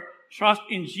our trust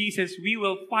in Jesus, we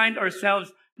will find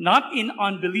ourselves not in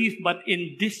unbelief, but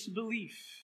in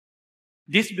disbelief.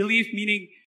 Disbelief meaning,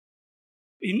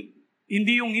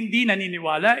 hindi yung hindi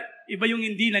naniniwala, iba yung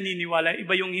hindi naniniwala,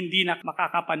 iba yung hindi na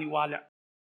makakapaniwala.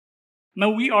 Now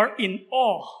we are in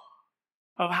awe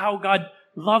of how God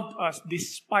loved us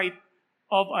despite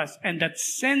of us. And that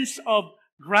sense of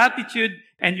gratitude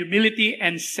and humility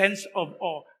and sense of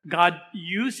awe, God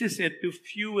uses it to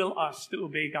fuel us to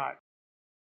obey God,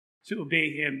 to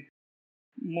obey Him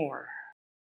more.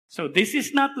 So this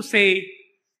is not to say,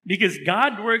 because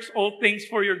God works all things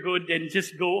for your good, then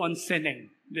just go on sinning.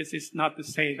 This is not to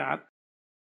say that.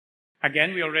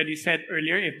 Again, we already said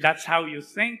earlier, if that's how you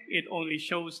think, it only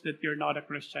shows that you're not a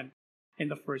Christian in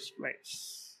the first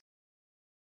place.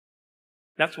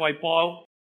 That's why Paul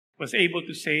was able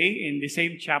to say in the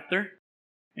same chapter,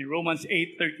 in Romans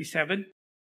 8:37,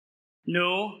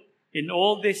 no, in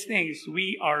all these things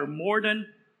we are more than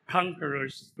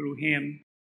conquerors through Him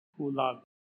who loved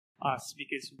us.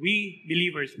 Because we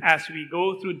believers, as we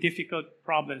go through difficult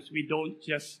problems, we don't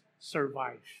just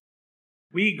survive.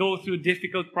 We go through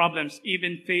difficult problems,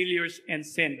 even failures and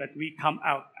sin, but we come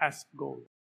out as gold.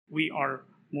 We are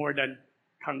more than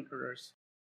conquerors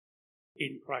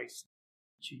in Christ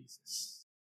Jesus.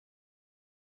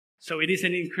 So it is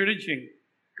an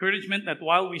encouragement that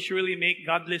while we surely make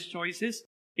godless choices,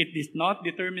 it does not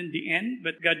determine the end,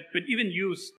 but God could even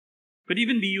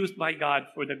be used by God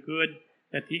for the good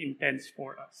that He intends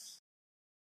for us.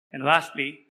 And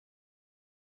lastly,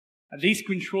 this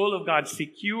control of God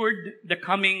secured the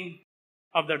coming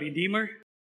of the Redeemer.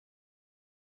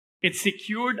 It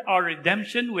secured our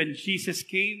redemption when Jesus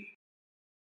came.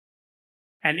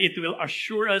 And it will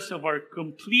assure us of our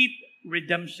complete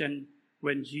redemption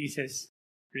when Jesus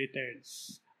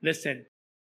returns. Listen,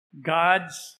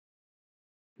 God's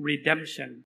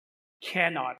redemption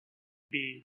cannot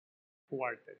be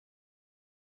thwarted.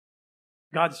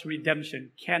 God's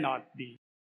redemption cannot be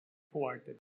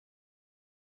thwarted.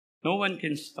 No one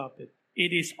can stop it.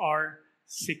 It is our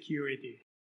security.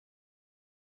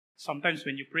 Sometimes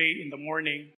when you pray in the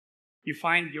morning,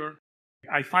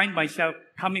 I find myself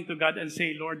coming to God and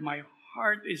say, Lord, my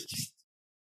heart is just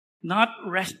not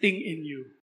resting in you.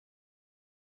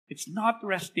 It's not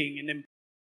resting. And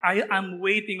I'm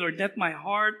waiting, Lord, let my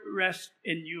heart rest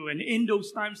in you. And in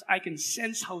those times, I can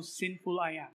sense how sinful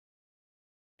I am.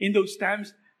 In those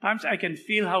times I can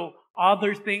feel how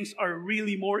other things are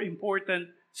really more important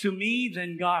to me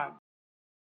than God.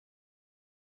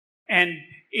 And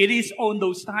it is on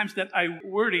those times that I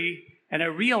worry and I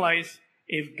realize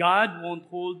if God won't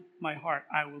hold my heart,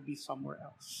 I will be somewhere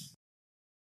else.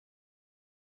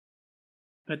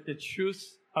 But the truth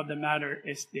of the matter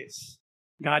is this: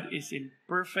 God is in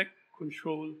perfect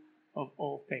control of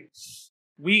all things.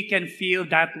 We can feel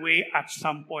that way at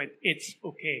some point. It's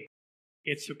okay.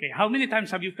 It's okay. How many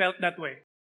times have you felt that way?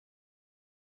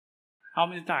 How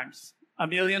many times?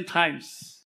 1,000,000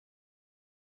 times.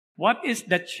 What is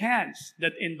the chance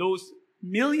that in those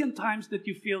 1,000,000 times that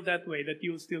you feel that way, that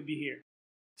you'll still be here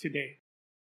today?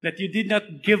 That you did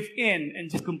not give in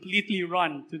and just completely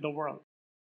run to the world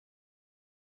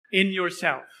in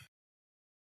yourself?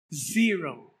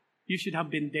 Zero. You should have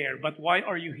been there. But why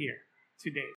are you here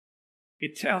today?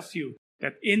 It tells you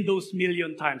that in those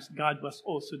 1,000,000 times, God was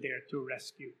also there to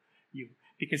rescue you.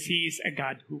 Because He is a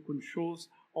God who controls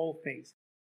all things,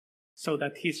 so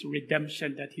that His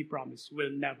redemption that He promised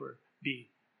will never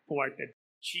be thwarted.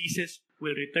 Jesus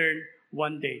will return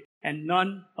one day, and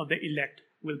none of the elect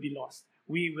will be lost.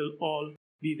 We will all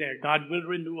be there. God will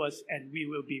renew us, and we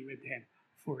will be with Him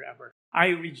forever. I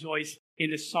rejoice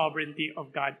in the sovereignty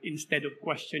of God instead of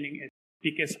questioning it.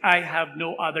 because I have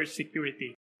no other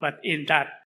security but in that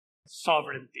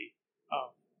sovereignty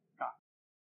of God.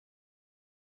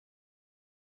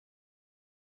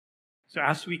 So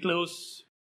as we close,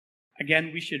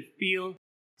 again, we should feel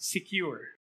secure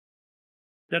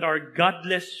that our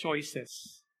godless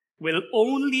choices will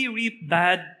only reap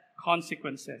bad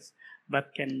consequences,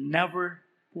 but can never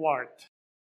thwart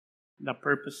the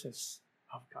purposes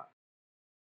of God.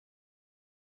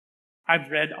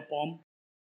 I've read a poem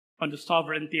on the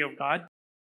sovereignty of God.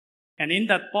 And in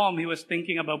that poem, he was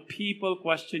thinking about people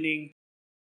questioning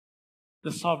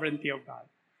the sovereignty of God.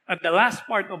 At the last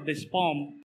part of this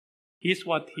poem, here's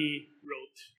what he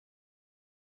wrote.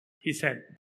 He said,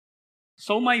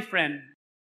 "So my friend,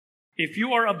 if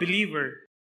you are a believer,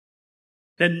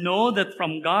 then know that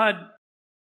from God,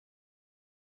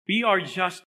 we are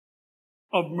just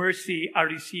of mercy a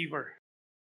receiver.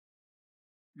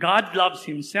 God loves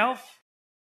himself,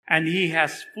 and he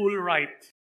has full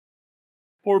right.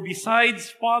 For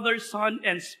besides Father, Son,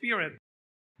 and Spirit,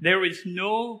 there is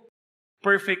no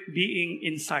perfect being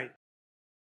in sight."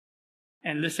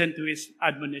 And listen to his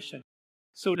admonition.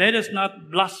 "So let us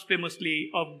not blasphemously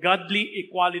of godly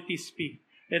equality speak."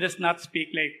 Let us not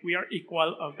speak like we are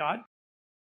equal of God,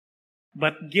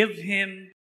 but give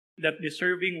him that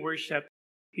deserving worship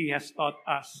he has taught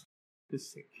us to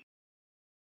seek.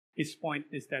 His point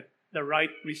is that the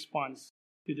right response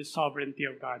to the sovereignty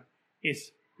of God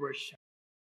is worship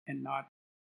and not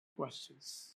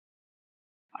questions.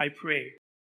 I pray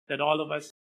that all of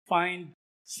us find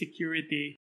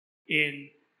security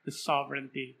in the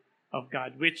sovereignty of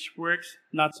God, which works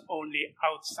not only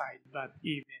outside, but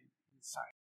even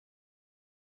inside.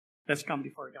 Let's come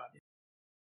before God.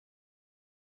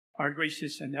 Our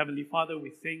gracious and heavenly Father, we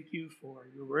thank you for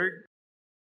your word.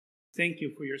 Thank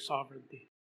you for your sovereignty.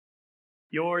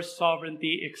 Your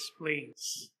sovereignty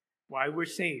explains why we're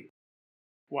saved,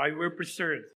 why we're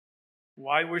preserved,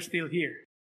 why we're still here,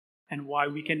 and why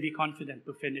we can be confident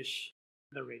to finish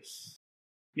the race.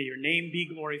 May your name be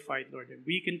glorified, Lord, and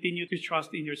we continue to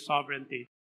trust in your sovereignty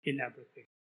in everything.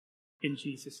 In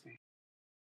Jesus' name.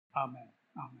 Amen.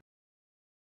 Amen.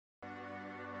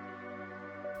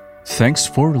 Thanks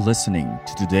for listening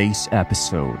to today's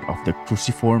episode of the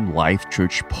Cruciform Life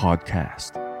Church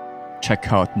podcast.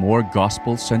 Check out more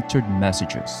gospel-centered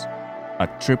messages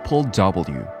at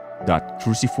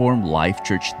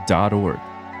www.cruciformlifechurch.org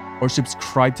or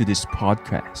subscribe to this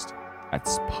podcast at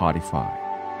Spotify.